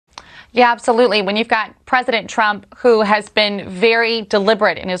Yeah, absolutely. When you've got President Trump, who has been very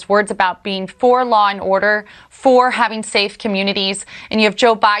deliberate in his words about being for law and order, for having safe communities, and you have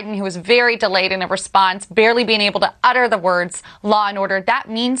Joe Biden, who is very delayed in a response, barely being able to utter the words law and order, that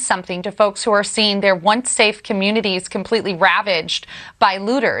means something to folks who are seeing their once safe communities completely ravaged by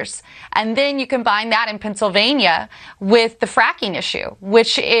looters. And then you combine that in Pennsylvania with the fracking issue,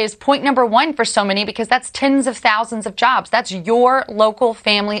 which is point number one for so many, because that's tens of thousands of jobs. That's your local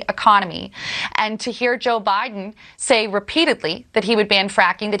family economy. And to hear Joe Biden say repeatedly that he would ban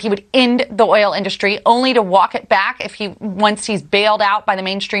fracking, that he would end the oil industry, only to walk it back once he's bailed out by the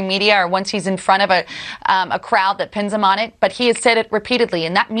mainstream media or once he's in front of a crowd that pins him on it. But he has said it repeatedly,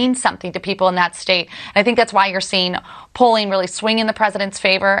 and that means something to people in that state. And I think that's why you're seeing polling really swing in the president's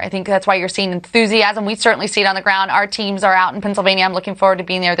favor. I think that's why you're seeing enthusiasm. We certainly see it on the ground. Our teams are out in Pennsylvania. I'm looking forward to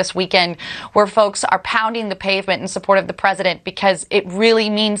being there this weekend, where folks are pounding the pavement in support of the president, because it really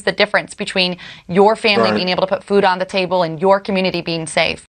means the difference between your family being able to put food on the table and your community being safe.